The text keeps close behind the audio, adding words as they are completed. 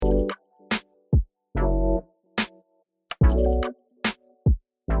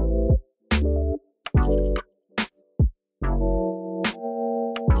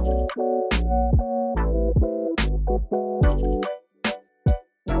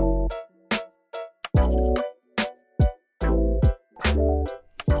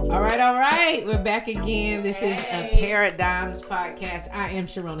All right. We're back again. This is a Paradigms podcast. I am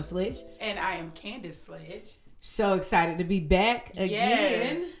Sharona Sledge. And I am Candace Sledge. So excited to be back again.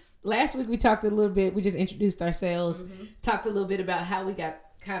 Yes. Last week we talked a little bit. We just introduced ourselves. Talked a little bit about how we got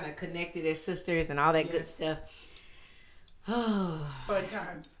kind of connected as sisters and all that good stuff. Oh, fun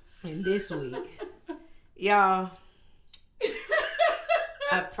times. And this week, y'all,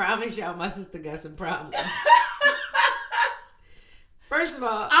 I promise y'all my sister got some problems. First of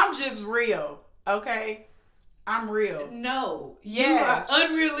all, I'm just real, okay? I'm real. No. Yes. You are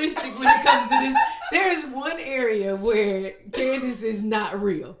unrealistic when it comes to this. There's one area where Candace is not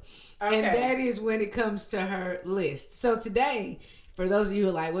real. Okay. And that is when it comes to her list. So today, for those of you who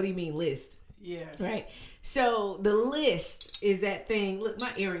are like, what do you mean list? Yes. Right? So the list is that thing. Look,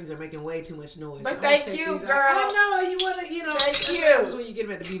 my earrings are making way too much noise. But they cute, girl. I know. You want to, they cute. That's when you get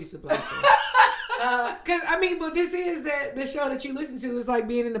them at the beauty supply store. But this is the show that you listen to is like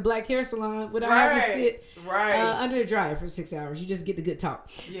being in the black hair salon without having to sit under the dryer for 6 hours. You just get the good talk.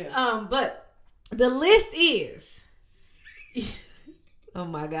 Yeah. But the list is, oh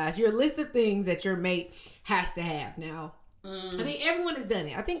my gosh, your list of things that your mate has to have. Now, I mean, everyone has done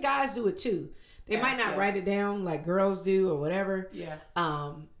it. I think guys do it too. They might not write it down like girls do or whatever. Yeah.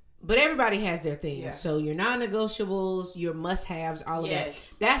 But everybody has their things. Yeah. So your non-negotiables, your must-haves, all of that.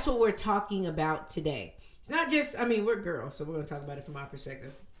 That's what we're talking about today. It's not just, I mean, we're girls, so we're going to talk about it from our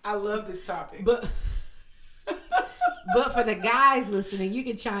perspective. I love this topic. But for the guys listening, you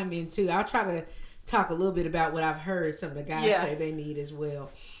can chime in too. I'll try to talk a little bit about what I've heard some of the guys say they need as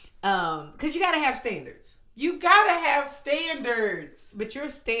well. Because you got to have standards. You got to have standards. But your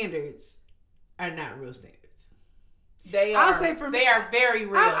standards are not real standards. They are. I'll say for me, they are very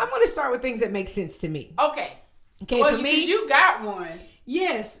real. I'm going to start with things that make sense to me. Okay. Well, for me, you got one.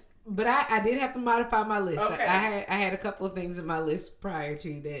 Yes, but I did have to modify my list. Okay. I had a couple of things in my list prior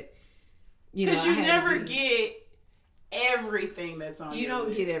to that. Because you never get everything that's on your list. You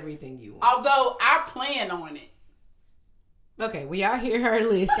don't get everything you want. Although I plan on it. Okay, when y'all hear her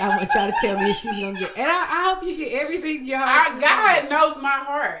list, I want y'all to tell me if she's going to get. And I hope you get everything your heart. God knows my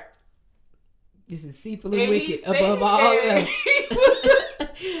heart. This is deceitfully wicked above all else.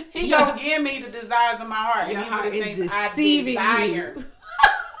 He gonna give me the desires of my heart. Your heart is deceiving you.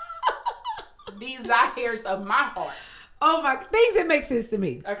 Desires of my heart. Oh my, things that make sense to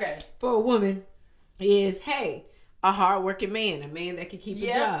me. Okay. For a woman is, hey, a hardworking man, a man that can keep a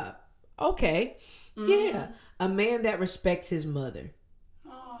job. Okay. Yeah. A man that respects his mother.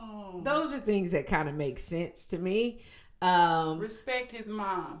 Oh. Those are things that kind of make sense to me. Respect his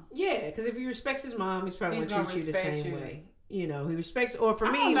mom. Yeah, because if he respects his mom, he's probably going to treat you the same way. You know, he respects, or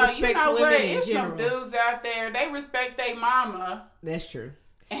for me, he respects women in general. Some dudes out there, they respect their mama. That's true.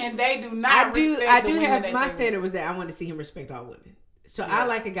 And they do not respect I do have, my standard was that I wanted to see him respect all women. So I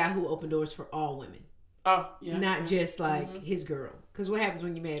like a guy who opened doors for all women. Oh, yeah. Not just like his girl. Because what happens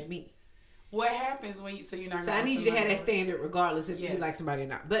when you're mad at me? What happens when you, so you're not. So I need you to have that standard regardless if you like somebody or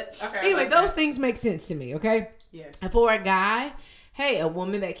not. But okay, anyway, those things make sense to me, okay? Yes. And for a guy, hey, a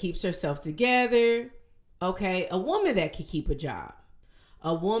woman that keeps herself together, okay? A woman that can keep a job.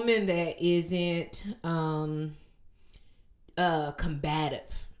 A woman that isn't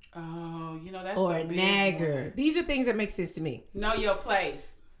combative. Oh, that's or a nagger. One. These are things that make sense to me. Know your place.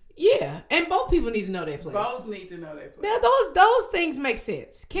 Yeah, and both people need to know their place. Both need to know their place. Now, those things make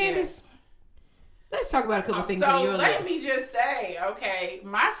sense. Candace, let's talk about a couple things on your list. So let me just say, okay,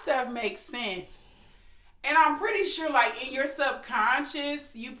 my stuff makes sense. And I'm pretty sure, like, in your subconscious,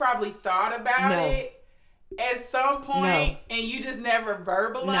 you probably thought about it at some point, and you just never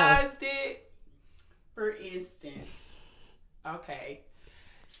verbalized it. For instance, okay.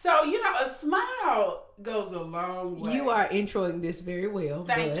 So, a smile goes a long way. You are introing this very well.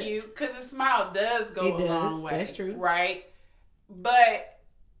 Thank you. Because a smile does go a long way. That's true. Right? But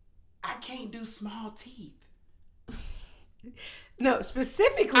I can't do small teeth. No,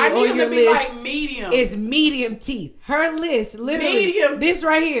 specifically I need on them your to be list like medium. is medium teeth. Her list, literally, medium. This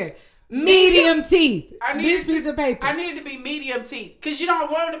right here, medium teeth. This piece of paper. I need it to be medium teeth. Because you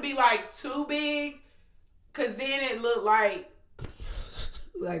don't want them to be like too big. Because then it look like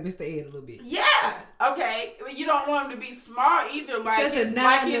Mr. Ed a little bit. Yeah. Okay. You don't want them to be small either. Like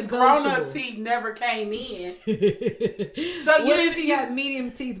his grown-up teeth never came in. So what if he got medium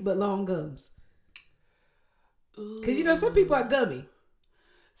teeth but long gums? Because some people are gummy.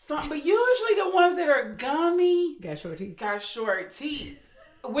 But usually the ones that are gummy got short teeth.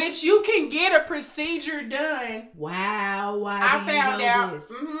 Which you can get a procedure done. Wow. Why I found out. This?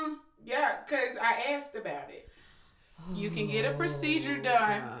 Mm-hmm. Yeah, because I asked about it. You can get a procedure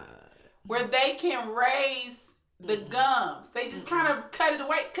done where they can raise the gums. They just kind of cut it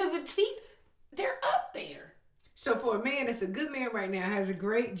away because the teeth, they're up there. So for a man that's a good man right now, has a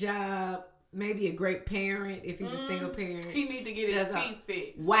great job, maybe a great parent if he's a single parent. He need to get his teeth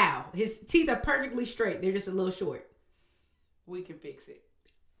fixed. Wow. His teeth are perfectly straight. They're just a little short. We can fix it.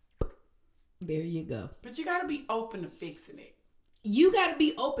 There you go. But you got to be open to fixing it. You got to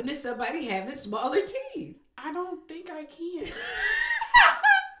be open to somebody having smaller teeth. I don't think I can.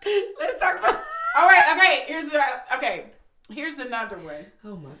 Let's talk about... All right, okay. Here's another one.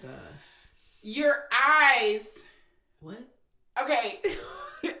 Oh my gosh. Your eyes. What? Okay.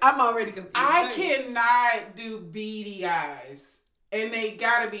 I'm already confused. I cannot do beady eyes. And they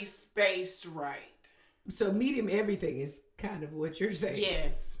got to be spaced right. So medium everything is kind of what you're saying.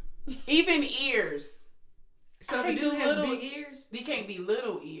 Yes. Even ears. So if a dude has big ears? They can't be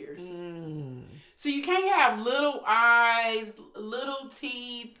little ears. So you can't have little eyes, little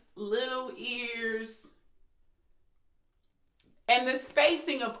teeth, little ears. And the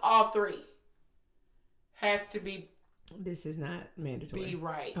spacing of all three has to be... This is not mandatory. Be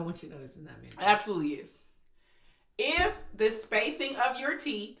right. I want you to know this is not mandatory. Absolutely is. If the spacing of your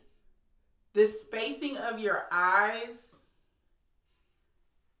teeth, the spacing of your eyes,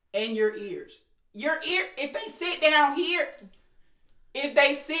 and your ears. Your ear, if they sit down here,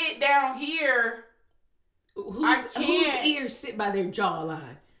 whose ears sit by their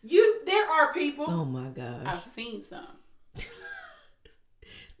jawline? There are people. Oh my gosh. I've seen some.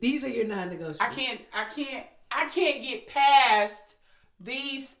 These are your non-negotiables. I can't get past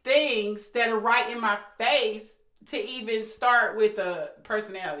these things that are right in my face to even start with the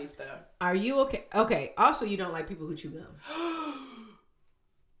personality stuff. Are you okay? Okay. Also, you don't like people who chew gum.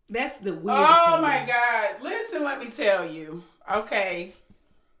 That's the weirdest thing. Oh my God. Listen, let me tell you. Okay.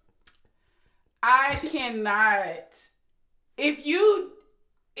 I cannot. If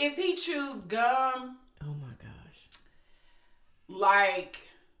he chews gum. Oh my gosh. Like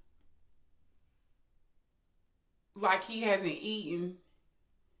he hasn't eaten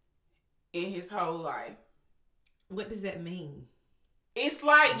in his whole life. What does that mean? It's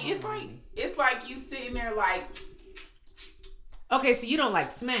like you sitting there like. Okay, so you don't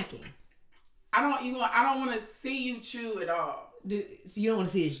like smacking. I don't want to see you chew at all. So you don't want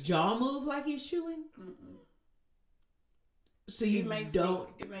to see his jaw move like he's chewing? Mm-mm. So you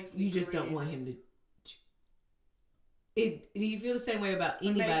just don't want him to chew. Do you feel the same way about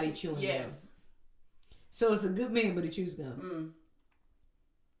anybody chewing gum? Yes. So it's a good man, but he chews gum.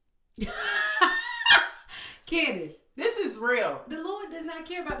 Candace, this is real. The Lord does not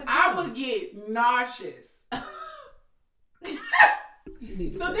care about this. I would get nauseous.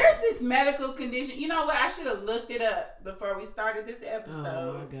 So there's this medical condition. You know what? I should have looked it up before we started this episode.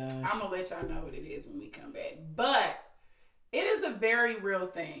 Oh my gosh. I'm going to let y'all know what it is when we come back. But it is a very real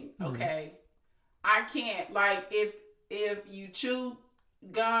thing, okay? I can't, like, if you chew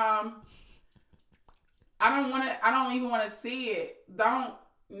gum, I don't even want to see it. No.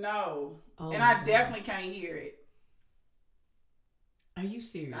 Oh, and I definitely can't hear it. Are you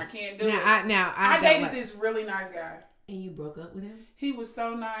serious? I can't do it. I dated this really nice guy. And you broke up with him? He was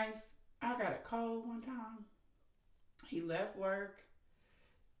so nice. I got a cold one time. He left work.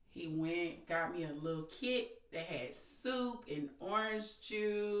 He went, got me a little kit that had soup and orange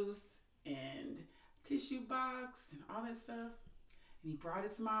juice and tissue box and all that stuff. And he brought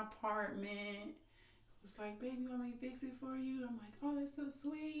it to my apartment. It was like, baby, you want me to fix it for you? I'm like, oh, that's so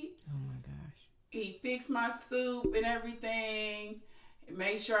sweet. Oh my gosh. He fixed my soup and everything. And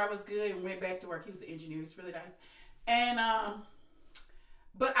made sure I was good and went back to work. He was an engineer. He was really nice. And,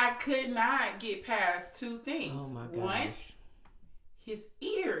 but I could not get past two things. Oh my gosh. One, his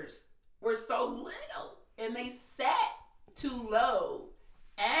ears were so little and they sat too low.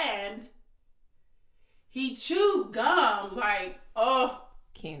 And he chewed gum like, oh.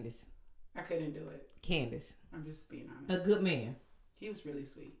 Candace. I couldn't do it. Candace. I'm just being honest. A good man. He was really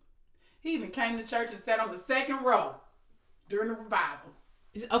sweet. He even came to church and sat on the second row during the revival.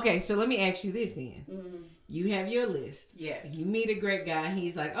 Okay, so let me ask you this then. Mm-hmm. You have your list. Yes. You meet a great guy.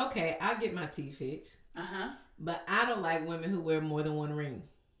 He's like, okay, I'll get my teeth fixed. Uh-huh. But I don't like women who wear more than one ring.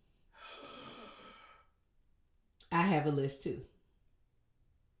 I have a list too.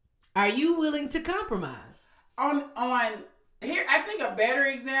 Are you willing to compromise? On here, I think a better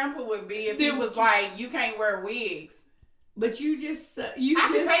example would be if it was like, you can't wear wigs. But I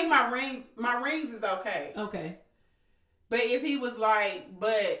can take my ring. My rings is okay. Okay. But if he was like,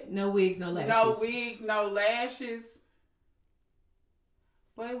 but no wigs, no lashes. No wigs, no lashes.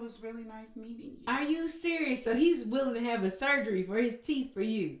 But it was really nice meeting you. Are you serious? So he's willing to have a surgery for his teeth for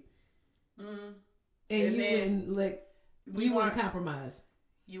you. Mm. And you wouldn't compromise.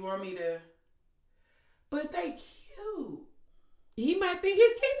 You want me to But they cute. He might think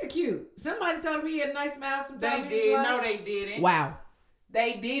his teeth are cute. Somebody told me he had a nice smile sometime. They did. No, they didn't. Wow.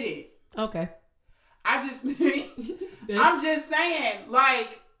 They did it. Okay. I'm just saying,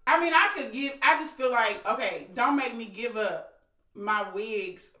 like, I just feel like, okay, don't make me give up my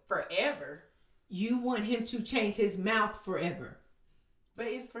wigs forever. You want him to change his mouth forever. But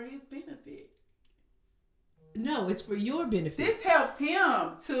it's for his benefit. No, it's for your benefit. This helps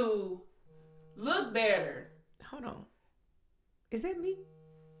him to look better. Hold on. Is that me?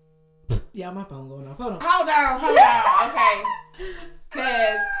 Yeah, my phone going off. Hold on. Hold on. Okay.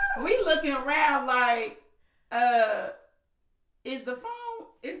 Because we looking around like, is there,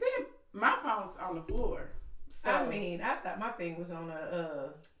 my phone's on the floor. So, I thought my thing was on a,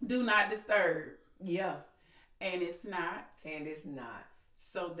 do not disturb. Yeah. And it's not.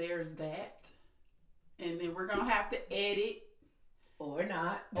 So there's that. And then we're going to have to edit. Or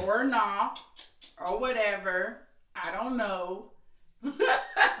not. Or whatever. I don't know.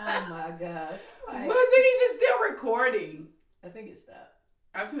 Oh my God. Was it even still recording? I think it stopped.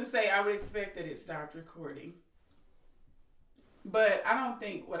 I was going to say, I would expect that it stopped recording. But I don't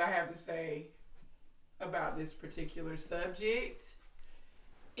think what I have to say about this particular subject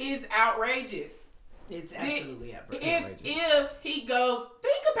is outrageous. It's absolutely outrageous. If he goes,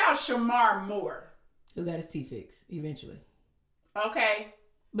 think about Shamar Moore. Who got his teeth fixed eventually. Okay.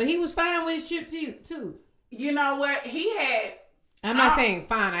 But he was fine with his chip too. You know what? He had... I'm not saying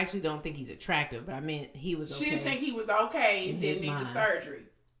fine. I actually don't think he's attractive, but I meant he was okay. She didn't think he was okay and didn't need the surgery.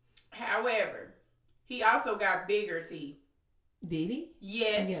 However, he also got bigger teeth. Did he?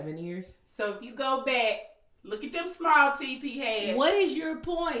 Yes. He got veneers. So if you go back, look at them small teeth he had. What is your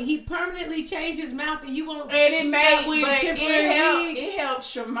point? He permanently changed his mouth and you won't and it made, but it helped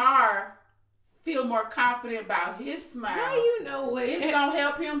Shamar feel more confident about his smile. How you know what? It's going to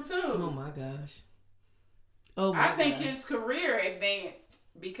help him too. Oh my gosh. I think his career advanced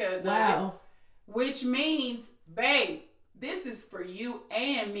because of it. Which means, babe, this is for you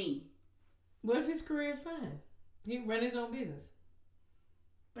and me. What if his career is fine? He can run his own business.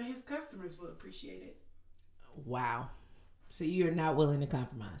 But his customers will appreciate it. Wow. So you're not willing to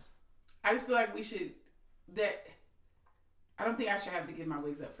compromise? I just feel like we should... I don't think I should have to give my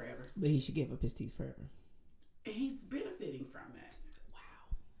wigs up forever. But he should give up his teeth forever. And he's benefiting from that.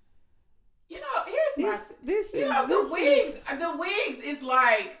 You know, the wigs is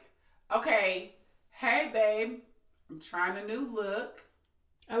like, okay, hey babe, I'm trying a new look.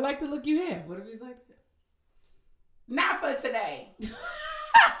 I like the look you have. What if he's like that? Not for today.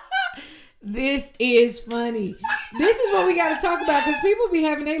 This is funny. This is what we got to talk about because people be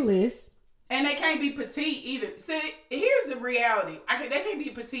having a list. And they can't be petite either. So here's the reality. They can't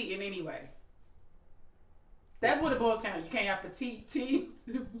be petite in any way. That's what it boils down. You can't have petite teeth.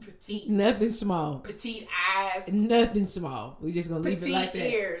 Petite. Nothing small. Petite eyes. Nothing small. We just going to leave it like that.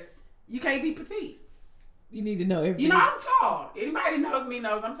 Petite ears. You can't be petite. You need to know everything. You know, I'm tall. Anybody that knows me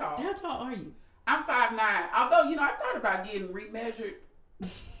knows I'm tall. How tall are you? I'm 5'9". Although, I thought about getting remeasured.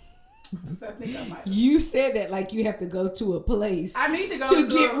 So I think I might. You said that like you have to go to a place. I need to go to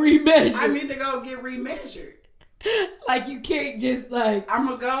get remeasured. I need to go get remeasured. Like you can't just like I'm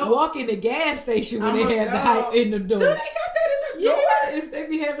gonna go walk in the gas station when they have the height in the door. Do they got that in the door? Yes, they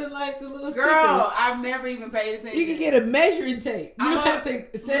be having like the little stickers. Girl, I've never even paid attention. You can get a measuring tape. You don't have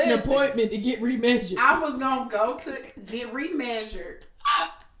to set an appointment to get remeasured. I was gonna go to get remeasured.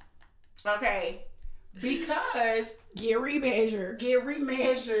 Okay, because get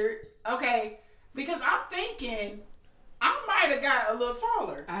remeasured. Okay, because I'm thinking I might have got a little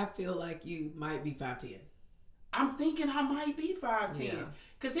taller. I feel like you might be 5'10". I'm thinking I might be 5'10". Yeah.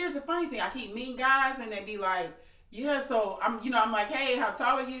 Cause here's the funny thing: I keep meeting guys, and they be like, "Yeah." So I'm like, "Hey, how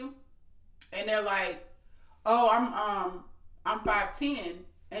tall are you?" And they're like, "Oh, I'm 5'10".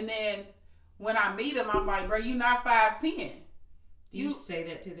 And then when I meet them, I'm like, "Bro, you not 5'10". You say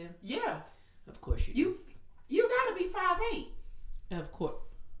that to them? Yeah. Of course you do. You gotta be 5'8". Of course.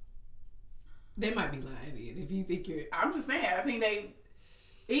 They might be lying if you think you're. I'm just saying. I think they.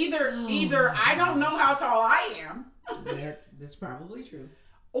 Either I don't know how tall I am. That's probably true.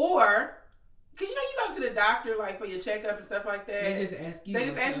 Or, because you go to the doctor like for your checkup and stuff like that. They just ask you.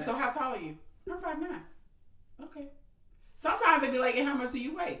 So how tall are you? I'm 5'9". Okay. Sometimes they be like, and how much do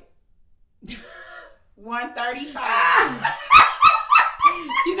you weigh? 135.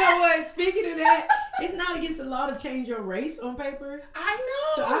 You know what? Speaking of that, it's not against the law to change your race on paper. I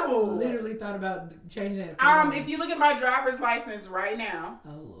know. So I literally thought about changing that. If you look at my driver's license right now,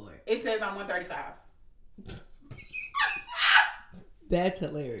 oh Lord, it says I'm 135. That's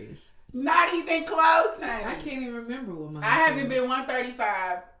hilarious. Not even close, honey. I can't even remember what mine. I haven't been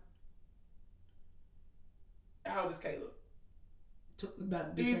 135 How old is Caleb?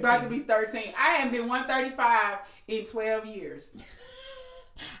 He's about to be 13. I haven't been 135 in 12 years.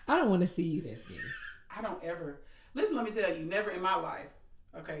 I don't want to see you that skinny. I don't ever. Listen, let me tell you, never in my life,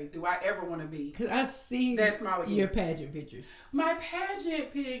 okay, do I ever want to be. Because I see that small again. Your pageant pictures. My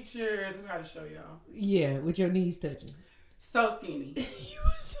pageant pictures. We got to show y'all. Yeah, with your knees touching. So skinny. You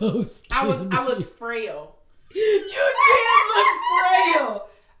were so skinny. I looked frail. You did look frail.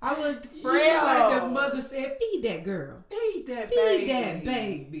 I looked frail. Like the mother said, feed that girl. Feed that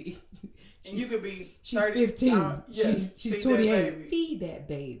baby. And you could be. She's 15. Yes, she's 28. Feed that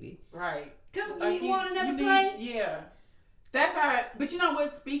baby. Right. Come, you want another plate? Yeah. That's how. But you know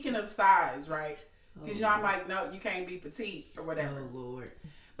what? Speaking of size, right? Because you know I'm like, no, you can't be petite or whatever. Oh Lord.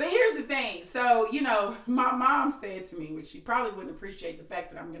 But here's the thing. So you know, my mom said to me, which she probably wouldn't appreciate the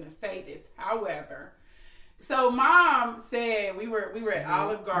fact that I'm going to say this. However. So mom said we were at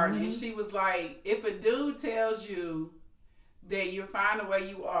Olive Garden and she was like, if a dude tells you that you're fine the way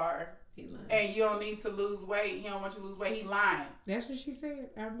you are and you don't need to lose weight, he don't want you to lose weight, he lying. That's what she said.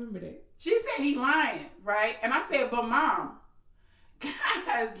 I remember that. She said he lying, right? And I said, but mom,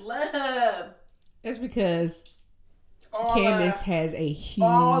 guys love. That's because Candace has a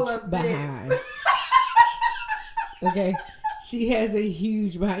huge behind. Okay. She has a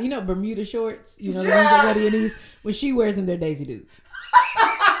huge behind. You know Bermuda shorts? You know, the ones that go to your knees? When she wears them, they're Daisy Dukes.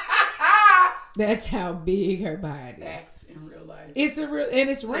 That's how big her behind is. That's in real life. It's and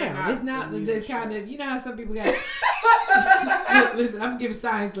it's round. It's not the kind of, you know how some people got. Listen, I'm going to give a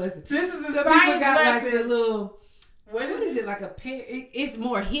science lesson. This is a some science people got lesson. Like the little. What is it? Like a pair? It's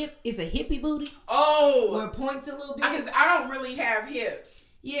more hip. It's a hippie booty. Oh. Or it points a little bit. Because I don't really have hips.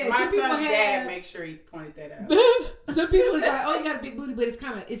 Yeah, my some son's dad make sure he pointed that out. Some people it's like, oh, you got a big booty, but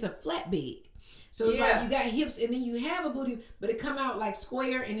it's a flat big. So it's like you got hips and then you have a booty, but it come out like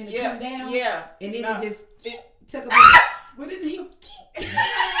square and then it come down. Yeah. And then it just took a what is he?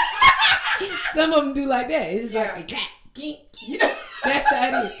 Some of them do like that. It's just like yeah. That's how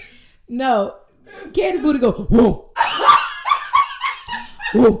it is. No. Candace booty go, whoa.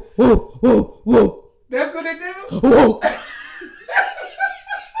 Whoa, whoa, whoa, whoa. That's what it do? Whoa.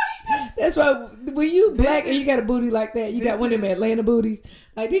 That's why when you black and you got a booty like that, you got one of them Atlanta booties.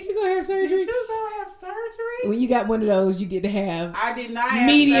 Like, did you go have surgery? Did you go have surgery? When you got one of those, you get to have. I did not have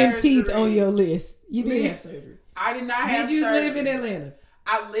medium surgery. Teeth on your list. You did have surgery. I did not have surgery. Did you live in Atlanta?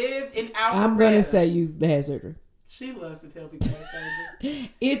 I lived in Alpharetta. I'm gonna say you had surgery. She loves to tell people had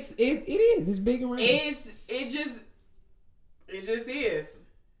surgery. It is. It's big and round. It just is.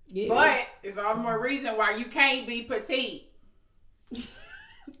 But it's all the more reason why you can't be petite.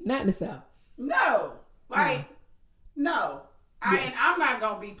 Not in the South. No. No. I'm not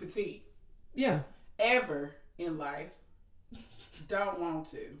going to be petite. Yeah. Ever in life. Don't want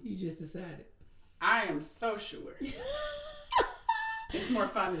to. You just decided. I am so sure. It's more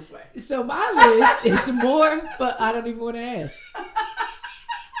fun this way. So my list is more fun. I don't even want to ask.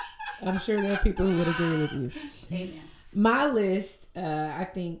 I'm sure there are people who would agree with you. Amen. My list, I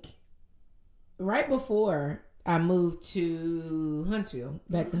think, right before I moved to Huntsville,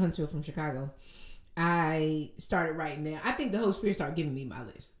 back to Huntsville from Chicago, I started writing down. I think the Holy Spirit started giving me my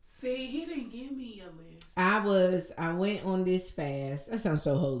list. See, he didn't give me a list. I went on this fast. That sounds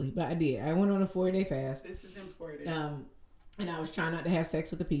so holy, but I did. I went on a 4-day fast. This is important. And I was trying not to have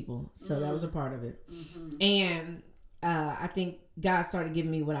sex with the people. So that was a part of it. Mm-hmm. And I think God started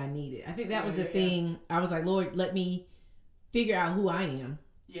giving me what I needed. I think that was the thing. I was like, Lord, let me figure out who I am.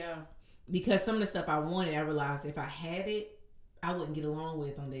 Yeah. Because some of the stuff I wanted, I realized if I had it, I wouldn't get along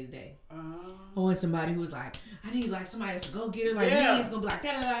with on day to day. I want somebody who was like, I need like somebody that's a go-getter like me. It's going to be like,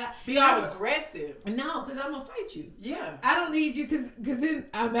 da-da-da. Be all aggressive. No, because I'm going to fight you. Yeah. I don't need you because then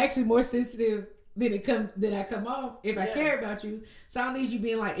I'm actually more sensitive than I come off if I care about you. So I don't need you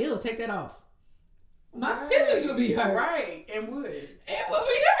being like, ew, take that off. My feelings would be hurt. Right. And would. It would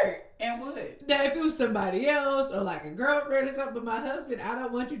be hurt. And would. Now, if it was somebody else or like a girlfriend or something, but my husband, I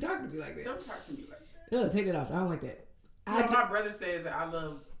don't want you talking to me like that. Don't talk to me like that. Ew, take it off. I don't like that. My brother says that I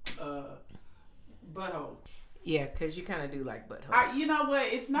love buttholes. Yeah, because you kind of do like buttholes. You know what?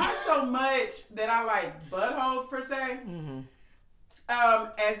 It's not so much that I like buttholes per se. Mm-hmm.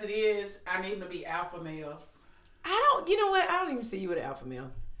 As it is, I need them to be alpha males. You know what? I don't even see you with an alpha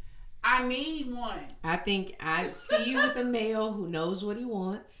male. I need one. I think I see you with a male who knows what he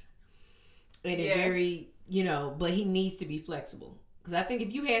wants. And is very, but he needs to be flexible. Because I think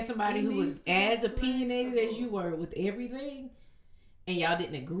if you had somebody who was as opinionated as you were with everything, and y'all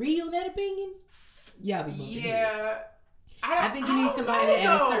didn't agree on that opinion, y'all be bumping heads. I think you need somebody that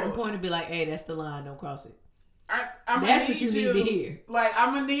at a certain point to be like, hey, that's the line, don't cross it. That's what you need to hear. Like,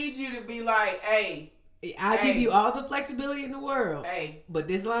 I'm going to need you to be like, hey, I'll give you all the flexibility in the world. Hey. But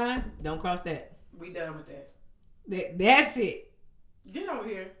this line, don't cross that. We done with that. That's it. Get over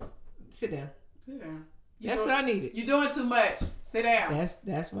here. Sit down. That's what I needed. You're doing too much. Sit down.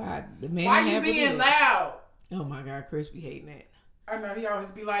 That's why the man. Why you being loud? Oh my God, Chris be hating that. I know he always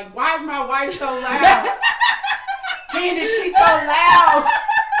be like, "Why is my wife so loud?" Candace, she's so loud.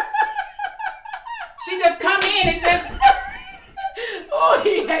 She just come in and just. Oh,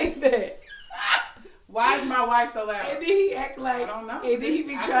 he hates that. Why is my wife so loud? And then he act like, I don't know. And then he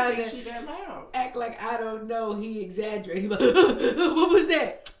be trying to she that loud. Act like I don't know. He exaggerated. He like, what was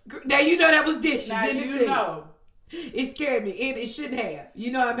that? Now you know that was dishes now in the you sink. know. It scared me. It shouldn't have.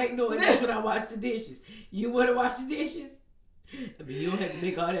 You know I make noises when I wash the dishes. You want to wash the dishes? I mean, you don't have to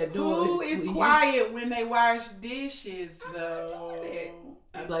make all that noise. Who is quiet when they wash dishes, though?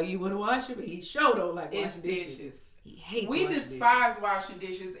 I'm like, you want to wash them? He sure don't like washing dishes. He hates We washing despise washing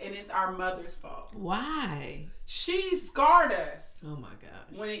dishes, and it's our mother's fault. Why? She scarred us. Oh my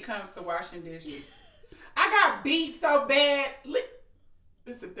gosh. When it comes to washing dishes. I got beat so bad.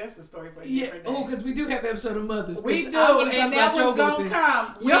 That's a story for a different day. Oh, because we do have episode of mothers. We do, and that was going to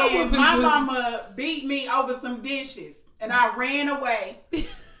come when my mama beat me over some dishes, and I ran away.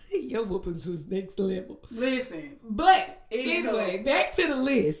 Your whoopings was next level. Listen. But anyway, back to the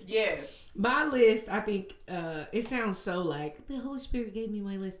list. Yes. My list, I think, it sounds so like the Holy Spirit gave me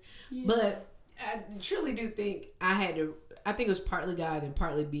my list. Yeah. But I truly do think I think it was partly God and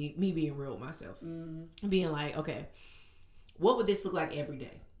partly me being real with myself. Mm-hmm. Being like, okay, what would this look like every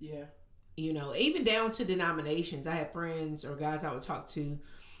day? Yeah. You know, even down to denominations. I have friends or guys I would talk to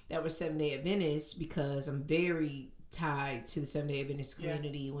that were Seventh-day Adventists because I'm very tied to the Seventh-day Adventist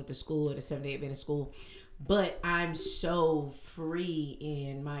community. Went to school at a Seventh-day Adventist school. But I'm so free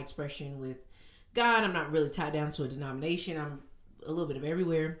in my expression with God. I'm not really tied down to a denomination. I'm a little bit of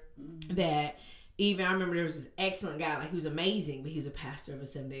everywhere. Mm-hmm. That even I remember there was this excellent guy, like he was amazing, but he was a pastor of a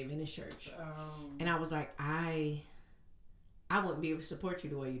Seventh-day Adventist church. And I was like, I wouldn't be able to support you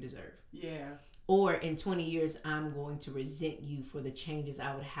the way you deserve. Yeah. Or in 20 years, I'm going to resent you for the changes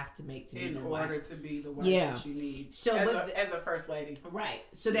I would have to make to be the wife. In order to be the wife that you need. So, as a first lady. Right.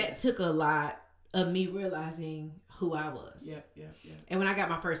 So that took a lot of me realizing who I was. Yeah. And when I got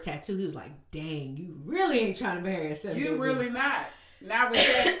my first tattoo, he was like, dang, you really ain't trying to marry a 7-day You really not. Not with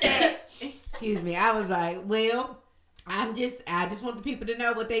that tat. Excuse me. I was like, well, I just want the people to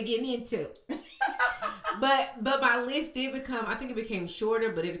know what they're getting into. But my list did become, I think it became shorter,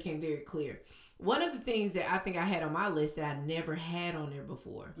 but it became very clear. One of the things that I think I had on my list that I never had on there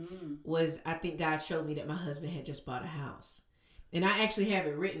before was I think God showed me that my husband had just bought a house. And I actually have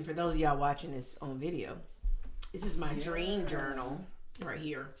it written for those of y'all watching this on video. This is my dream journal right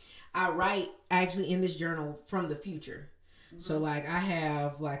here. I write actually in this journal from the future. Mm-hmm. So like I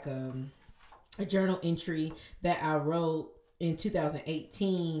have like a journal entry that I wrote in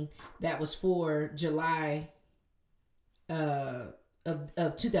 2018 that was for July of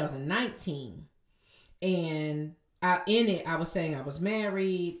 2019. And in it I was saying I was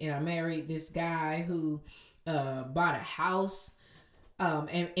married and I married this guy who bought a house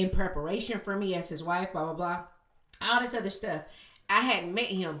and in preparation for me as his wife, blah, blah, blah. All this other stuff. I hadn't met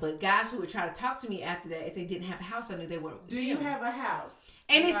him, but guys who would try to talk to me after that, if they didn't have a house, I knew they weren't. Do you have a house?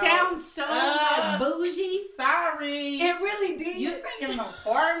 And it sounds so bougie. Sorry. It really did. You stay in an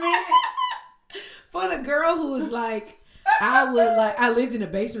apartment? For the girl who was like, I lived in a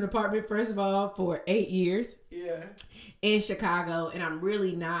basement apartment, first of all, for 8 years. Yeah. In Chicago, and I'm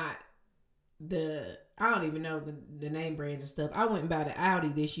really not I don't even know the name brands and stuff. I went and bought an Audi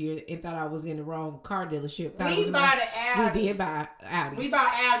this year and thought I was in the wrong car dealership. We bought an Audi. We did buy Audis. We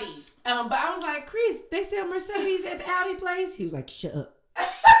bought Audis. But I was like, Chris, they sell Mercedes at the Audi place? He was like, shut up.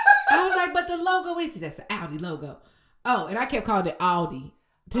 I was like, but the logo is, that's the Audi logo. Oh, and I kept calling it Audi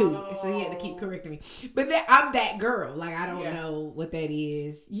too. Oh. So he had to keep correcting me. But I'm that girl. Like, I don't know what that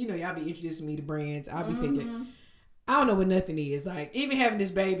is. You know, y'all be introducing me to brands. I'll be thinking, I don't know what nothing is. Like, even having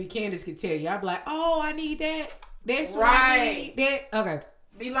this baby, Candace could tell you. I'd be like, oh, I need that. That's right. I need that. Okay.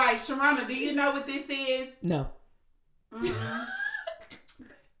 Be like, Sharona, do you know what this is? No. Mm-hmm.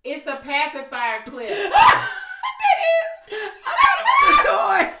 It's a pacifier clip. It is. I thought it was a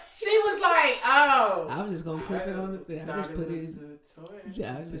toy. She was like, oh. I was just going to clip it on the thing. I just put it in.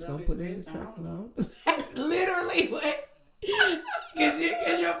 Yeah, I was just going to put it in the circle on. That's literally what. Because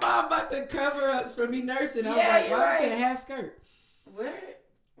your mom bought the cover-ups for me nursing. I was like, why is it a half skirt?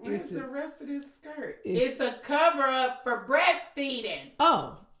 Where's the rest of this skirt? It's a cover-up for breastfeeding.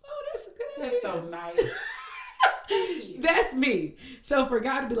 Oh, that's a good idea. That's so nice. That's me. So for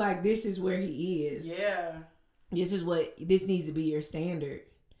God to be like, this is where he is. Yeah. This needs to be your standard.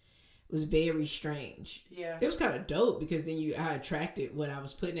 was very strange. Yeah. It was kind of dope because then I attracted what I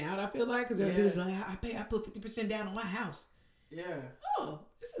was putting out, I feel like. Because everybody was like, I put 50% down on my house. Yeah. Oh,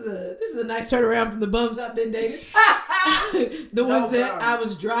 this is a nice turnaround from the bums I've been dating. The ones that I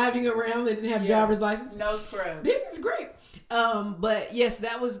was driving around that didn't have driver's license. No scrub. This is great. But yes,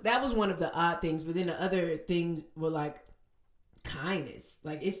 that was one of the odd things. But then the other things were like kindness.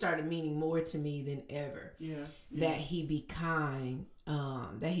 Like it started meaning more to me than ever. Yeah. That he be kind.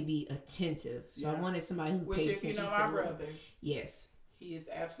 That he be attentive. So I wanted somebody who paid attention to me. Which, if you know my brother, yes, he is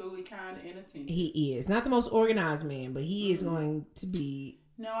absolutely kind and attentive. He is not the most organized man, but he is going to be.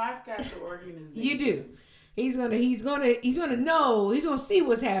 No, I've got the organization. You do. He's gonna know. He's gonna see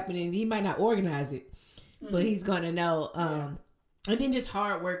what's happening. He might not organize it, but he's gonna know. And then just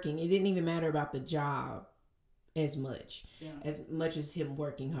hardworking. It didn't even matter about the job as much as him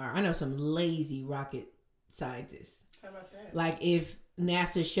working hard. I know some lazy rocket scientists. How about that? Like if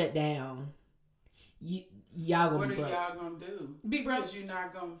NASA shut down, y'all gonna be broke. What are y'all gonna do? Be broke. Because you're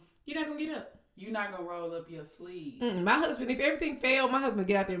not gonna get up. You're not gonna roll up your sleeves. My husband, if everything failed, my husband would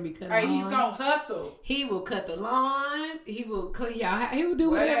get out there and be cutting lawn. He's gonna hustle. He will cut the lawn. He will clean y'all. He will do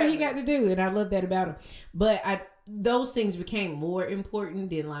whatever he got to do, and I love that about him. But those things became more important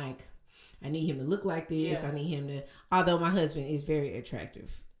than like, I need him to look like this. Yeah. I need him to. Although my husband is very attractive.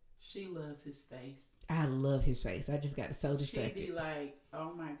 She loves his face. I love his face. I just got so distracted. She'd be like,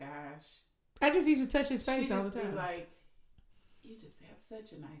 "Oh my gosh." I just used to touch his face all the time. Be like, you just have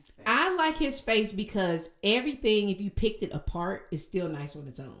such a nice face. I like his face because everything, if you picked it apart, is still nice on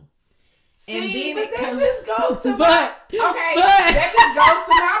its own. See, and then but that just goes to that just goes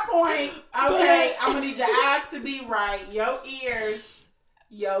to my point. Okay, I'm gonna need your eyes to be right, your ears,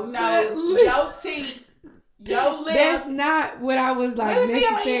 your nose, your teeth, your lips. That's not what I was like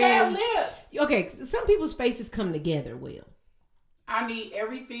necessarily. Lips? Okay, some people's faces come together well. I need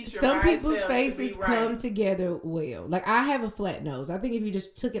every feature. Some people's faces come together well. Like I have a flat nose. I think if you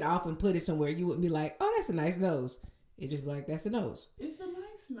just took it off and put it somewhere, you wouldn't be like, "Oh, that's a nice nose." You'd just be like, "That's a nose." It's a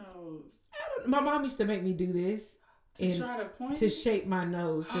nice nose. My mom used to make me do this to try to point to shape my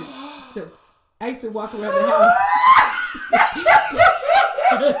nose. To I used to walk around the house.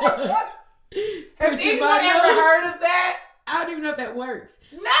 Has anyone ever heard of that? I don't even know if that works.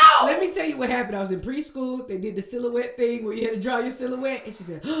 No! Let me tell you what happened. I was in preschool. They did the silhouette thing where you had to draw your silhouette. And she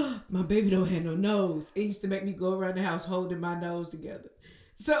said, my baby don't have no nose. It used to make me go around the house holding my nose together.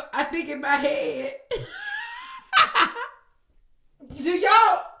 So I think in my head. Do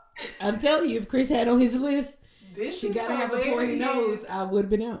y'all? I'm telling you, if Chris had on his list, she got to have a pointy nose, I would have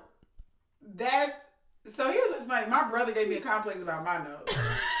been out. So here's what's funny. My brother gave me a complex about my nose.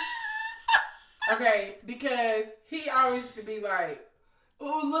 Okay, because he always used to be like,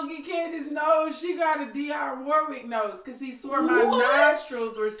 "Oh, look at Candace's nose. She got a Dionne Warwick nose." Because he swore my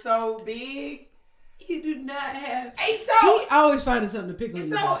nostrils were so big. You do not have. Hey, so he always finding something to pick on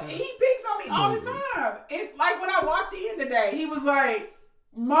you. So he picks on me all the time. It, like when I walked in today, he was like,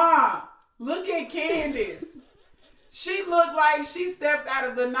 "Mom, look at Candace. She looked like she stepped out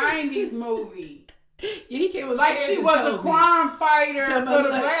of a 90s movie." Yeah, he came like she was a crime fighter for the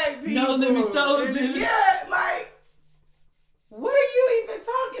black people. No limit soldiers. Yeah, like, what are you even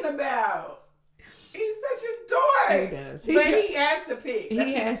talking about? He's such a dork. He does. But he has to pick.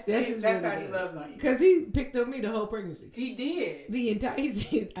 That's how he loves on you. Because he picked on me the whole pregnancy. He did. The entire. He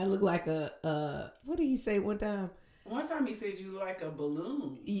said I look like a. What did he say one time? One time he said you look like a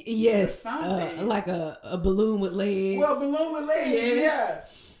balloon. Yes, like a balloon with legs. Well, balloon with legs. Yes. Yeah.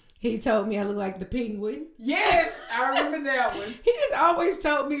 He told me I look like the penguin. Yes, I remember that one. He just always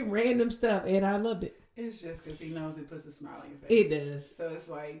told me random stuff, and I loved it. It's just because he knows it puts a smile on your face. It does. So it's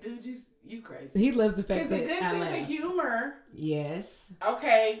like, dude, you crazy. He loves the fact that this I is laugh. A humor. Yes.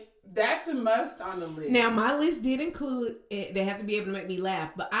 Okay, that's a must on the list. Now my list did include they have to be able to make me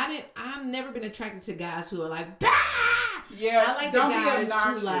laugh, but I've never been attracted to guys who are like, bah! Yeah, I like the guys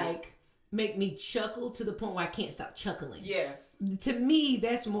who like make me chuckle to the point where I can't stop chuckling. Yes. To me,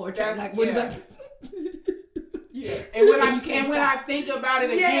 that's more attractive. Like when it's like. Yeah. And when I think about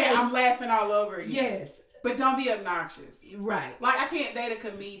it again, I'm laughing all over again. Yes. But don't be obnoxious. Right. Like I can't date a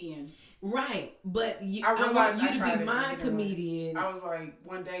comedian. Right. But I want you to be my comedian. I was like,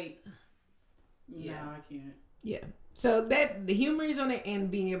 one date. Yeah. No, I can't. Yeah. So the humor is on it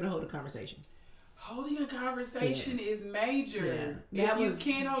and being able to hold a conversation. Holding a conversation is major. Yeah. If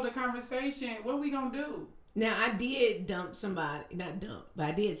you can't hold a conversation, what are we going to do? Now, I did but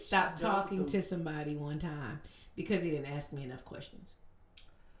I did stop talking to somebody one time because he didn't ask me enough questions.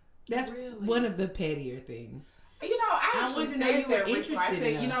 That's one of the pettier things. You know, I actually said that, Rich. I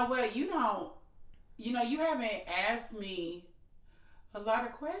said, you know what, you haven't asked me a lot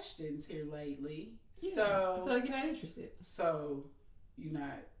of questions here lately. Yeah, So I feel like you're not interested. So you're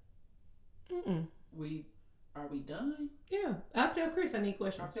not. Mm-mm. Are we done? Yeah, I'll tell Chris I need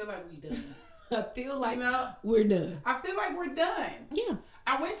questions. I feel like we done. I feel like we're done. I feel like we're done. Yeah.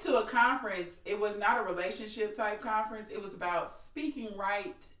 I went to a conference. It was not a relationship type conference. It was about speaking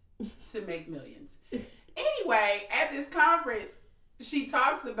right to make millions. Anyway, at this conference, she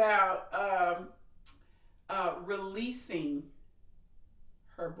talks about releasing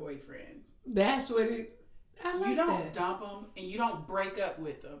her boyfriend. That's what it. I like you don't that. dump them and you don't break up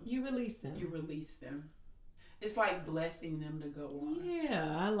with them. You release them. You release them. It's like blessing them to go on.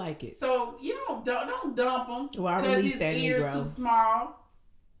 Yeah, I like it. So you don't dump them Well, I because release his that ears Negro. too small.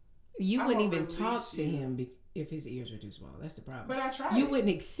 You I wouldn't won't even release talk to you. him if his ears were too small. That's the problem. But I tried. You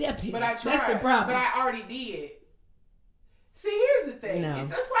wouldn't accept him. But I tried. That's the problem. But I already did. See, here's the thing. No.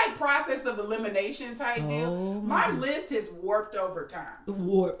 It's just like process of elimination type deal. My list has warped over time.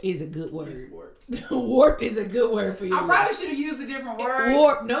 Warped is a good word. It's warped. Warped is a good word for your I probably list. should have used a different word.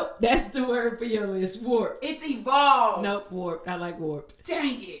 Warped. Nope. That's the word for your list. Warped. It's evolved. Nope. Warped. I like warped.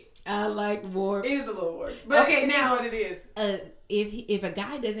 Dang it. I like warped. It is a little warped. But Okay, it now- is what it is. If a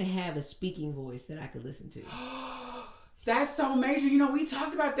guy doesn't have a speaking voice that I could listen to. That's so major. You know, we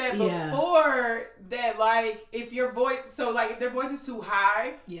talked about that Yeah. before. That like, if your voice, so like, if their voice is too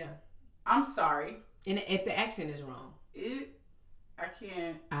high, Yeah. I'm sorry. And if the accent is wrong. I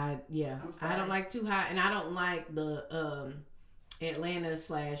can't. I'm sorry. I don't like too high, and I don't like the Atlanta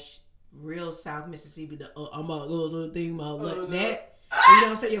 / real South Mississippi. The I'm about to go to the thing about like that. You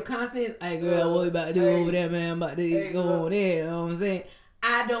don't say your consonants. Hey girl, what you about to do over there, man? I'm about to go over there. You know what I'm saying?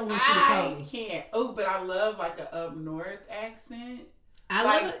 I don't want you to call me. I can't. Oh, but I love like a up north accent. I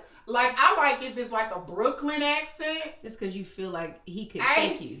like, love it. Like I like if it's like a Brooklyn accent. It's because you feel like he could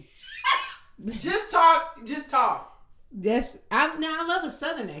take you. Just talk. I love a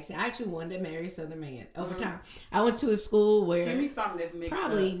Southern accent. I actually wanted to marry a Southern man over time. I went to a school where Give me something that's mixed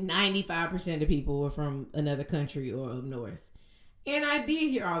probably up. 95% of people were from another country or up north. And I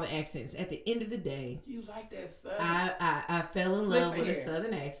did hear all the accents. At the end of the day, You like that Southern? I fell in love with a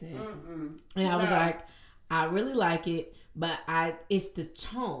Southern accent. And I was like, I really like it, but it's the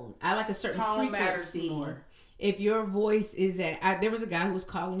tone. I like a certain Tone frequency. matters more. If your voice is there was a guy who was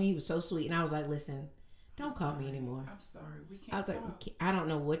calling me. He was so sweet, and I was like, listen, don't call me anymore. I'm sorry. We can't I was talk. like, I don't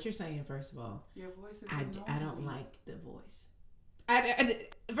know what you're saying. First of all, Your voice is I don't like the voice.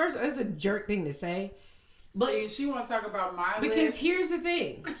 First, it's a jerk thing to say, but See, she want to talk about my because list. here's the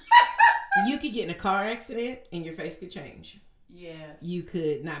thing: you could get in a car accident and your face could change. Yes. You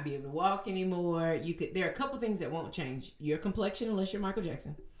could not be able to walk anymore. There are a couple things that won't change: your complexion, unless you're Michael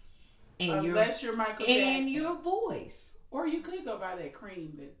Jackson, and you're Michael Jackson, and your voice. Or you could go buy that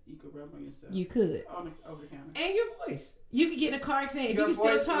cream that you could rub on yourself. You could. Over the counter. And your voice. You could get in a car accident. If Your you can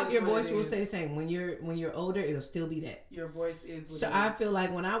still voice talk, is your what voice it will is. stay the same. When you're older, it'll still be that. Your voice is what So it I is. feel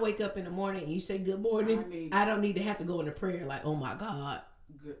like when I wake up in the morning and you say good morning, I don't need to have to go into prayer like, oh my God.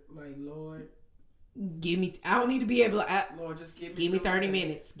 Good, like, Lord. I don't need to be able to, Lord, just give me 30 through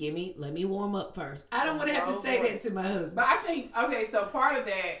minutes. Let me warm up first. I don't want to have to say that to my husband. But I think, okay, so part of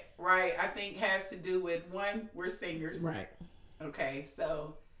that, right, I think has to do with, one, we're singers. Right. Okay,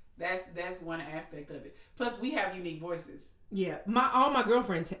 so that's one aspect of it. Plus, we have unique voices. Yeah. All my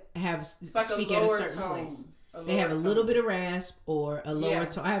girlfriends have Like speak at a certain place. They have a little bit of rasp or a lower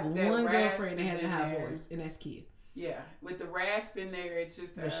tone. I have one girlfriend that has a high voice, and that's Kia. Yeah, with the rasp in there, it's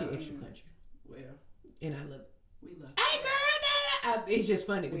just But she extra country. Well, and I love it. We love Hey girl, it's just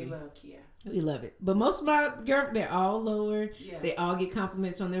funny to me. We love Kia. We love it. But most of my girlfriends, they're all lower. Yeah. They all get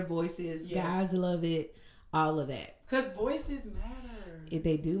compliments on their voices. Yes. Guys love it. All of that. Because voices matter.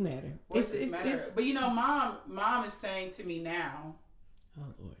 They do matter. Voices matter. But you know, mom is saying to me now. Oh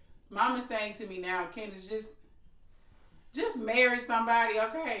Lord. Mom is saying to me now, Candace, just marry somebody,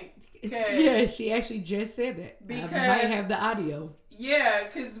 okay? Yeah, she actually just said that. Because I might have the audio. Yeah,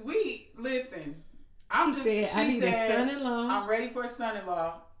 because listen. She said, I need a son-in-law. I'm ready for a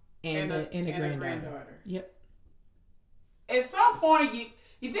son-in-law and a granddaughter. Yep. At some point,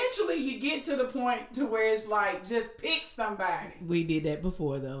 eventually you get to the point to where it's like, just pick somebody. We did that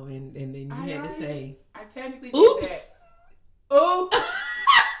before though, and then you had to say, I technically oops. did that. Oops.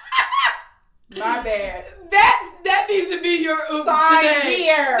 My bad. That needs to be your oops today.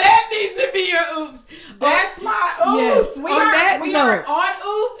 Here. That needs to be your oops. That's my oops. Yes. We note, are on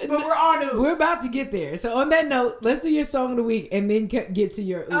oops, but we're on oops. We're about to get there. So on that note, let's do your song of the week and then get to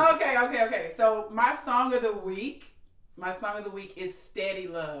your oops. Okay. So my song of the week is Steady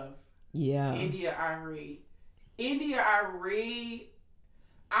Love. Yeah. India.Arie. India.Arie.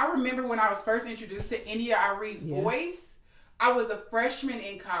 I remember when I was first introduced to India.Arie's voice, I was a freshman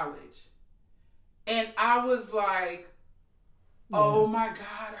in college. And I was like, oh my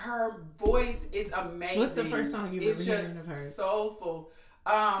God, her voice is amazing. What's the first song you remember hearing of hers? It's just soulful.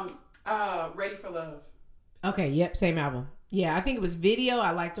 Ready for Love. Okay, yep, same album. Yeah, I think it was Video I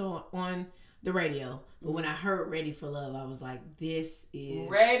liked on the radio. But when I heard Ready for Love, I was like, this is...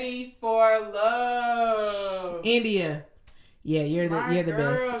 Ready for Love. India. Yeah, you're the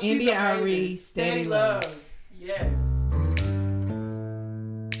best. India.Arie, Steady Love. Yes.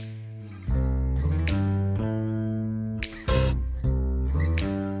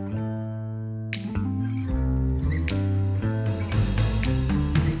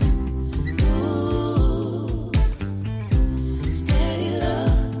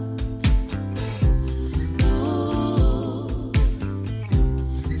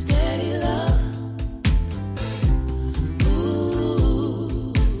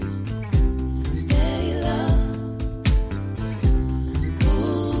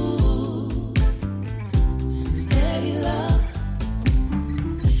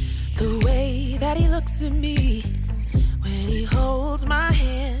 To me when he holds my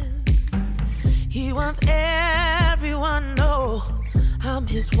hand, he wants everyone to know I'm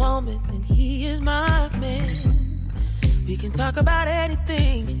his woman and he is my man. We can talk about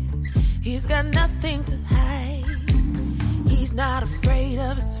anything, he's got nothing to hide. He's not afraid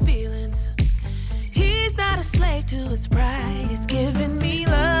of his feelings, he's not a slave to his pride. He's giving me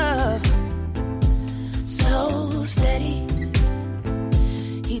love so steady,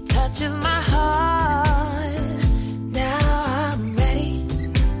 he touches my heart. Now I'm ready.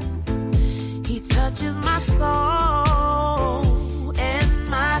 He touches my soul and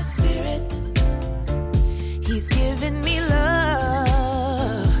my spirit. He's giving me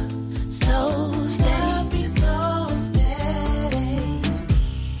love so steady. Love me so steady.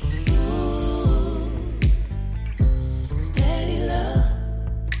 Ooh, steady love.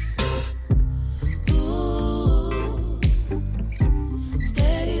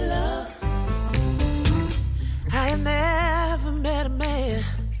 Steady love. I never met a man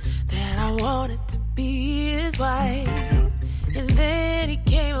that I wanted to be his wife. And then he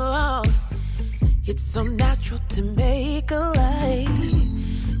came along. It's so natural to make a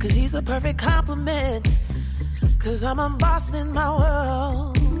life. Cause he's a perfect compliment. Cause I'm a boss in my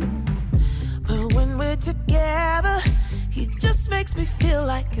world. But when we're together, he just makes me feel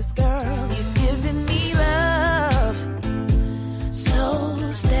like his girl. He's giving me love so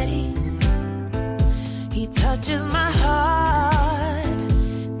steady. He touches my heart.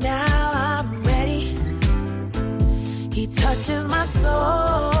 Now I'm ready. He touches my soul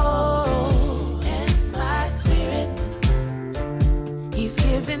and my spirit. He's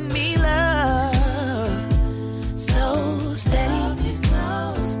giving me love so steady.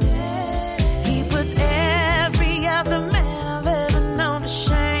 So steady. He puts every other man I've ever known to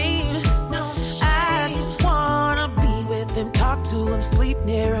shame. I just wanna be with him, talk to him, sleep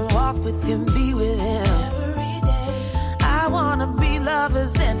near him, walk with him, be with him. I wanna be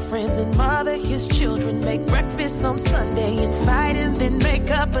lovers and friends and mother his children, make breakfast on Sunday and fight and then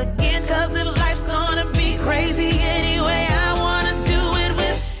make up again. Cause if life's gonna be crazy anyway, I wanna do it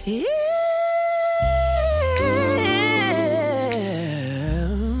with him.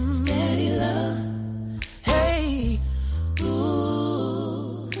 Steady love. Hey.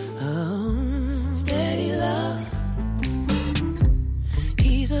 Ooh. Steady love.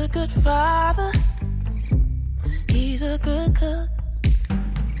 He's a good father. He's a good cook.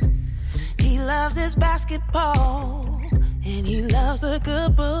 He loves his basketball and he loves a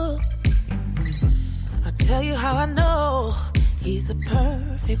good book. I'll tell you how I know he's the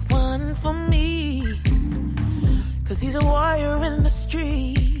perfect one for me. Cause he's a warrior in the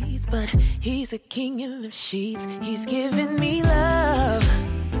streets, but he's a king in the sheets. He's giving me love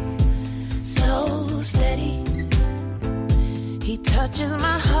so steady. He touches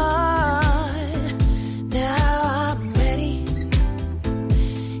my heart. Now I'm ready.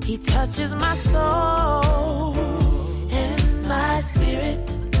 He touches my soul and my spirit.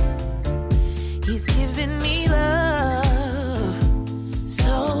 He's giving me love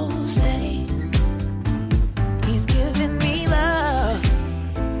so steady. He's giving me love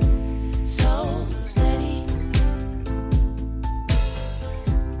so steady.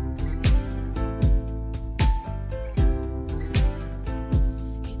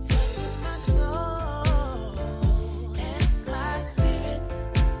 He touches my soul and my spirit.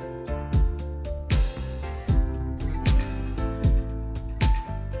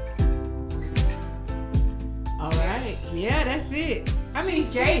 All right. Yeah, that's it. I mean,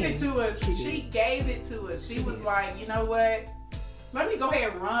 she gave it to us. She gave it to us. She was like, you know what? Let me go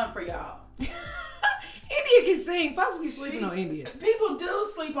ahead and run for y'all. India India can sing. Folks be sleeping on India. People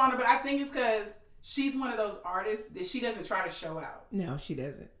do sleep on her, but I think it's because she's one of those artists that she doesn't try to show out. No, she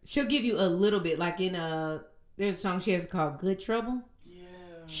doesn't. She'll give you a little bit, like in there's a song she has called "Good Trouble." Yeah.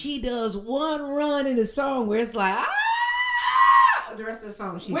 She does one run in the song where it's like the rest of the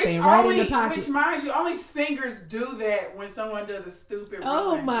song she's staying right in the pocket. Which mind you, only singers do that when someone does a stupid run.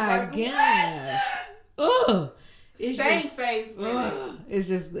 Oh my god! Oh, stank face. It's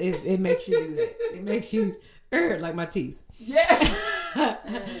just it makes you do that. It makes you like my teeth. Yeah.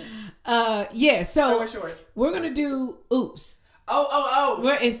 Yeah. So what's yours? We're gonna do oops.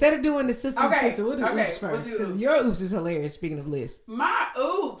 Oh. Instead of doing the sister, we'll do oops first we'll because your oops is hilarious. Speaking of lists, my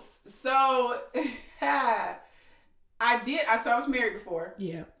oops. So I was married before.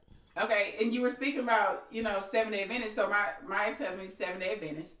 Yeah. Okay, and you were speaking about 7-Day Adventist. So my ex-husband is 7-Day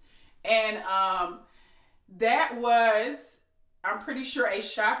Adventist, and that was, I'm pretty sure, a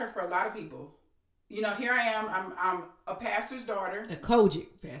shocker for a lot of people. Here I am. I'm a pastor's daughter. A Kojic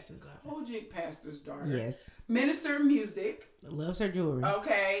pastor's daughter. Kojic pastor's daughter. Yes. Minister of music. Loves her jewelry.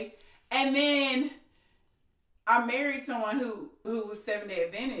 Okay, and then I married someone who was 7-Day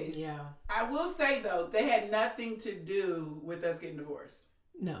Adventist. Yeah. I will say though, they had nothing to do with us getting divorced.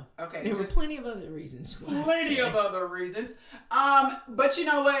 No. Okay. There were plenty of other reasons. Plenty of other reasons. But you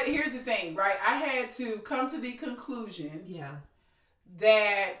know what? Here's the thing, right? I had to come to the conclusion. Yeah.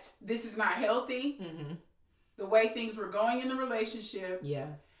 That this is not healthy. Mm-hmm. The way things were going in the relationship. Yeah.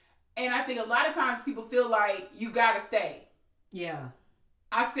 And I think a lot of times people feel like you gotta stay. Yeah.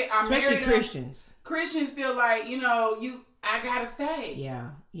 Especially Christians. Christians feel like, I gotta stay. Yeah.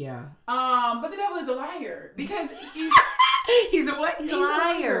 Yeah. But the devil is a liar because he's a what? He's a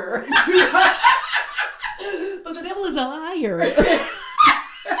liar. But the devil is a liar.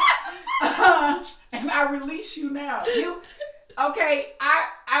 And I release you now. Okay,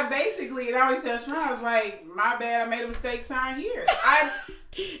 I basically, and I always tell Sharona, I was like, my bad, I made a mistake, sign here.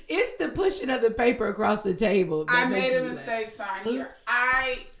 It's the pushing of the paper across the table. I made a mistake, sign here.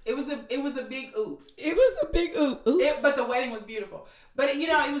 It was a big oops. It was a big oops. But the wedding was beautiful. But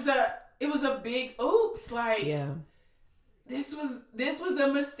it was a big oops. Like, yeah. This was a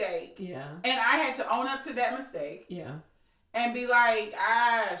mistake. Yeah. And I had to own up to that mistake. Yeah. And be like,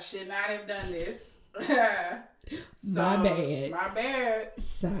 I should not have done this. My bad.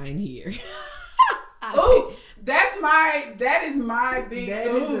 Sign here. Oops. That is my big oops. That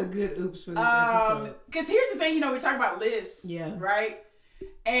is a good oops for this episode. Because here's the thing, we talk about lists. Yeah. Right?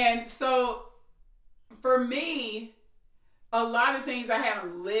 And so, for me, a lot of things I had on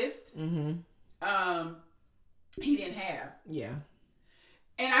the list, he didn't have. Yeah.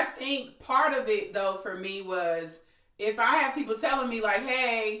 And I think part of it, though, for me was, if I have people telling me, like,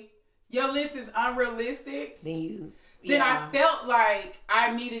 hey, your list is unrealistic, then I felt like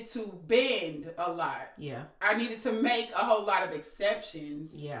I needed to bend a lot. Yeah. I needed to make a whole lot of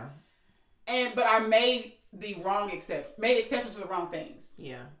exceptions. Yeah. But I made the wrong exceptions for the wrong things.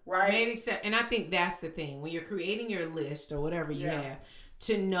 Yeah. Right? And I think that's the thing. When you're creating your list or whatever you have,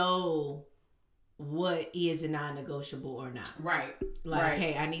 to know what is a non-negotiable or not. Right. Like,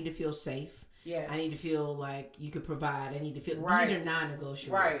 hey, I need to feel safe. Yes. I need to feel like you could provide. I need to feel these are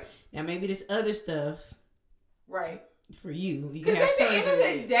non-negotiables. Right. Now maybe this other stuff. Right. For you. Because at the end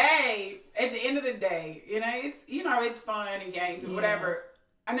of the day, it's fun and games and whatever.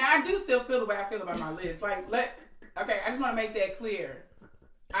 And I do still feel the way I feel about my list. Like, I just want to make that clear.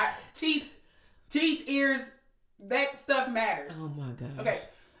 Teeth, ears, that stuff matters. Oh my gosh. Okay.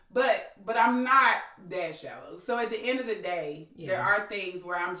 But I'm not that shallow. So at the end of the day, there are things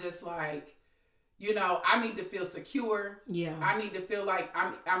where I'm just like, I need to feel secure. Yeah. I need to feel like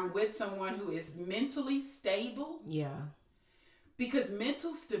I'm with someone who is mentally stable. Yeah. Because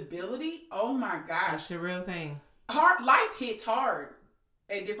mental stability, oh my gosh. That's a real thing. Life hits hard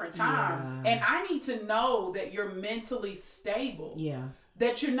at different times. Yeah. And I need to know that you're mentally stable. Yeah.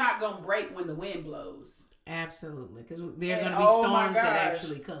 That you're not going to break when the wind blows. Absolutely, because there are going to be storms that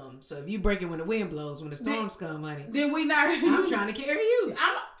actually come. So if you break it when the wind blows, when the storms come, honey, then we not. I'm trying to carry you.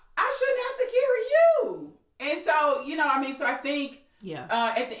 I shouldn't have to carry you. And so, so I think,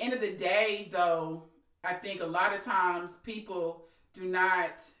 at the end of the day, though, I think a lot of times people do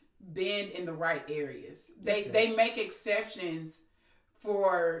not bend in the right areas. They make exceptions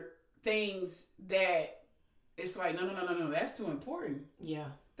for things that it's like, no, that's too important. Yeah.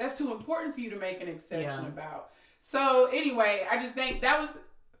 That's too important for you to make an exception about. So anyway, I just think that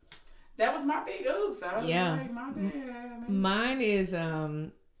was my big oops. I was like, my bad.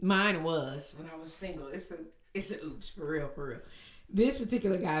 Mine was when I was single. It's a oops for real. This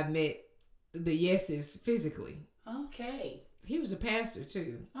particular guy met the yeses physically. Okay. He was a pastor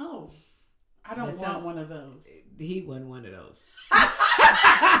too. Oh. I don't want one of those. He wasn't one of those. He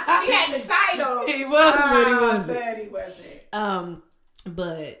had the title. He was, but he wasn't. I bet he wasn't.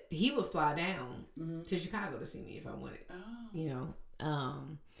 But he would fly down to Chicago to see me if I wanted. Oh. You know,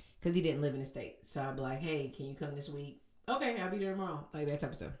 because he didn't live in the state. So I'd be like, hey, can you come this week? Okay, I'll be there tomorrow. Like that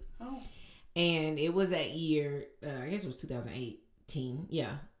type of stuff. Oh. And it was that year, I guess it was 2018.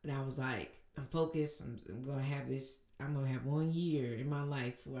 Yeah. And I was like, I'm focused. I'm going to have this. I'm going to have 1 year in my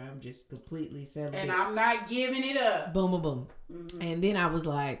life where I'm just completely celibate. And I'm not giving it up. Boom, boom, boom. Mm-hmm. And then I was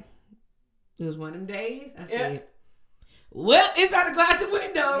like, it was one of them days. I said, well, it's about to go out the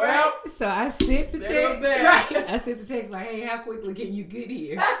window, right? So I sent the text. Right. I sent the text like, hey, how quickly can you get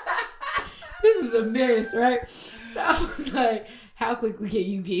here? This is a mess, right? So I was like, how quickly can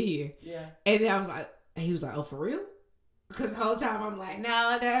you get here? Yeah. And then I was like, and he was like, oh, for real? Because the whole time I'm like, no,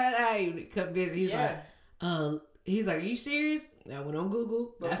 I ain't come visit. He was like, are you serious? I went on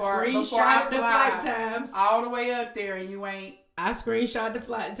Google. I screenshot the flight times. All the way up there and you ain't. I screenshot the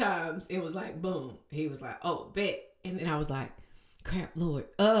flight times. It was like, boom. He was like, oh, bet. And then I was like, crap, Lord.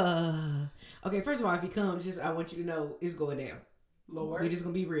 Okay, first of all, if he comes, just I want you to know it's going down. Lord. We're just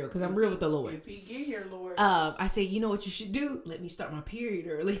going to be real because I'm real with the Lord. If he get here, Lord. I said, you know what you should do? Let me start my period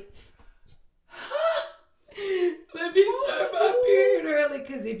early. Let me start my period early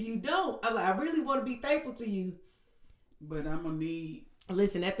because if you don't, I'm like, I really want to be faithful to you. But I'm going to need.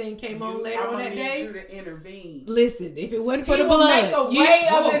 Listen, that thing came on later on that day. I need you to intervene. Listen, if it wasn't for the blood. Make a way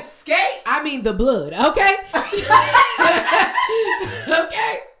of escape. I mean the blood, okay?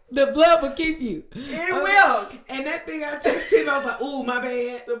 Okay? The blood will keep you. It will. And that thing I texted him, I was like, ooh, my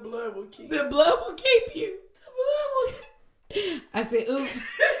bad. The blood will keep you. The blood will keep you. The blood will keep you. I said,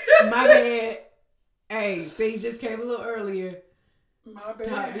 oops, my bad. Hey, things just came a little earlier. My bad.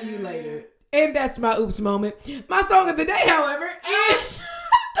 Talk to you later. And that's my oops moment. My song of the day, however,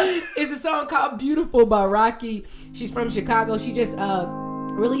 is a song called Beautiful by Rahkii. She's from Chicago. She just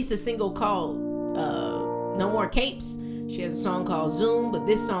released a single called No More Capes. She has a song called Zoom, but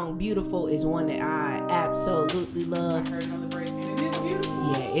this song, Beautiful, is one that I absolutely love. I heard it on the break, and it is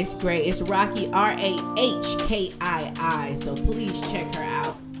beautiful. Yeah, it's great. It's Rahkii, Rahkii. So please check her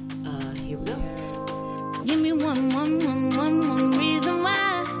out. Here we go. Give me one reason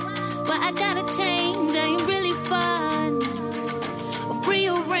why I gotta change. I ain't really fun. Or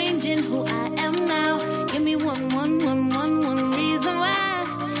rearranging who I am now. Give me one reason why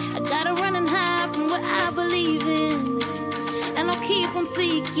I gotta run and hide from what I believe in. And I'll keep on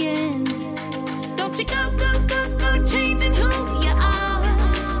seeking. Don't you go changing who you are.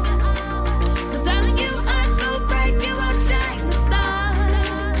 'Cause darling, you are so bright, you outshine the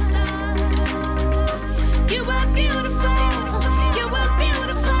stars. You are beautiful, you are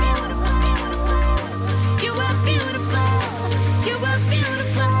beautiful. You are beautiful, you are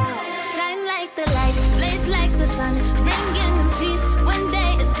beautiful. Shine like the light, blaze like the sun. Bringing in peace, one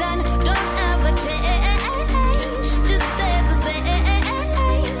day it's done. Don't ever change, just stay the same.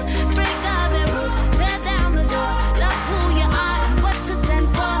 Break all the rules, tear down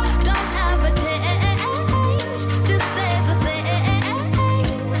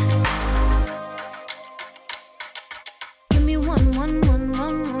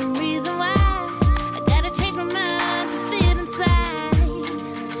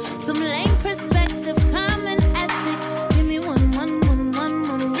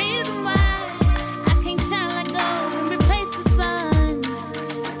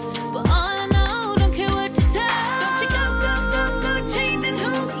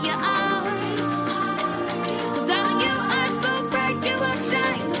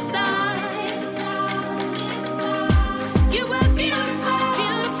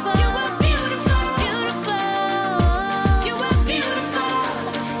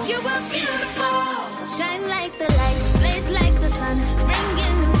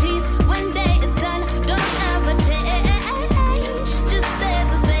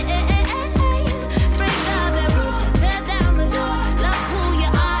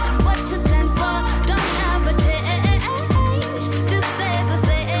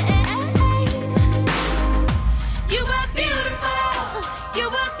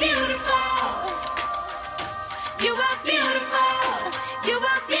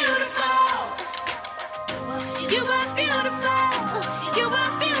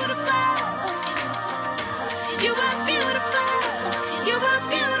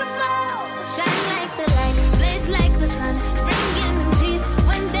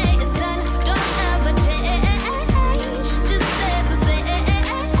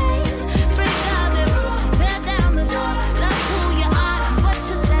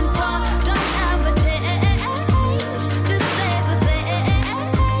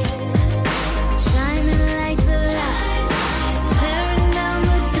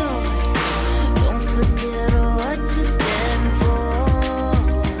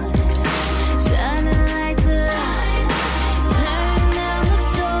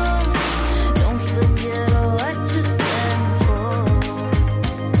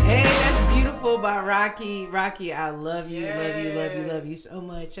Beautiful by Rahkii. Rahkii, I love you, love you so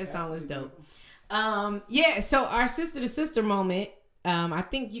much. That song was dope. So our sister to sister moment, I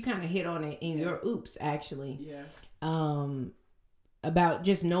think you kind of hit on it in your oops, actually. Yeah. About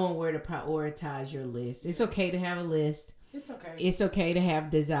just knowing where to prioritize your list. It's okay to have a list. It's okay to have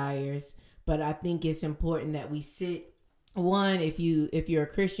desires, but I think it's important that we sit. One, if you're a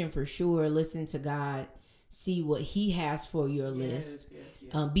Christian, for sure, listen to God, see what He has for your list.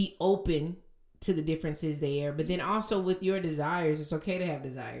 Yes. Be open to the differences there, but then also with your desires, it's okay to have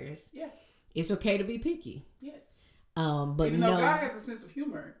desires. Yeah, it's okay to be picky. Yes. But even though God has a sense of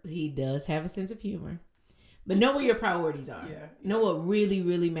humor, He does have a sense of humor. But know where your priorities are. Yeah. Know what really,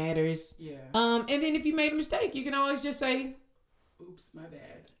 really matters. Yeah. And then if you made a mistake, you can always just say, "Oops, my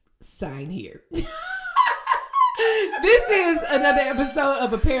bad." Sign here. This is another episode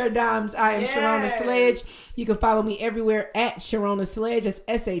of A Pair of Dimes. I am Sharona Sledge. You can follow me everywhere at Sharona Sledge. That's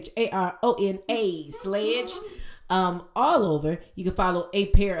SHARONA Sledge. All over. You can follow A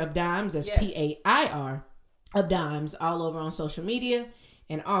Pair of Dimes. That's PAIR of Dimes all over on social media.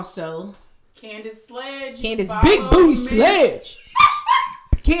 And also Candace Sledge. Candace Big Booty Sledge.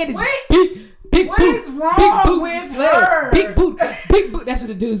 Candace Big what is wrong with her? Big booty. That's what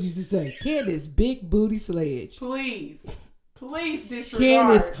the dudes used to say. Candace Big Booty Sledge. Please disregard.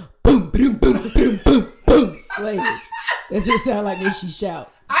 Candace boom Sledge. That's what it sounds like when she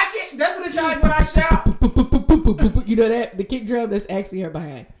shout. I can't. That's what it sounds like when I shout. You know that the kick drum? That's actually her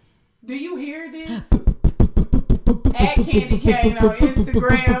behind. Do you hear this? At Candy Cane on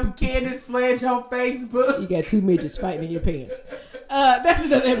Instagram, Candace Sledge on Facebook. You got two midgets fighting in your pants. That's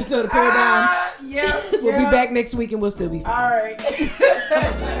another episode of Paradigms. We'll be back next week and we'll still be fine. All right.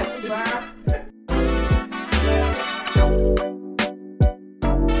 Bye.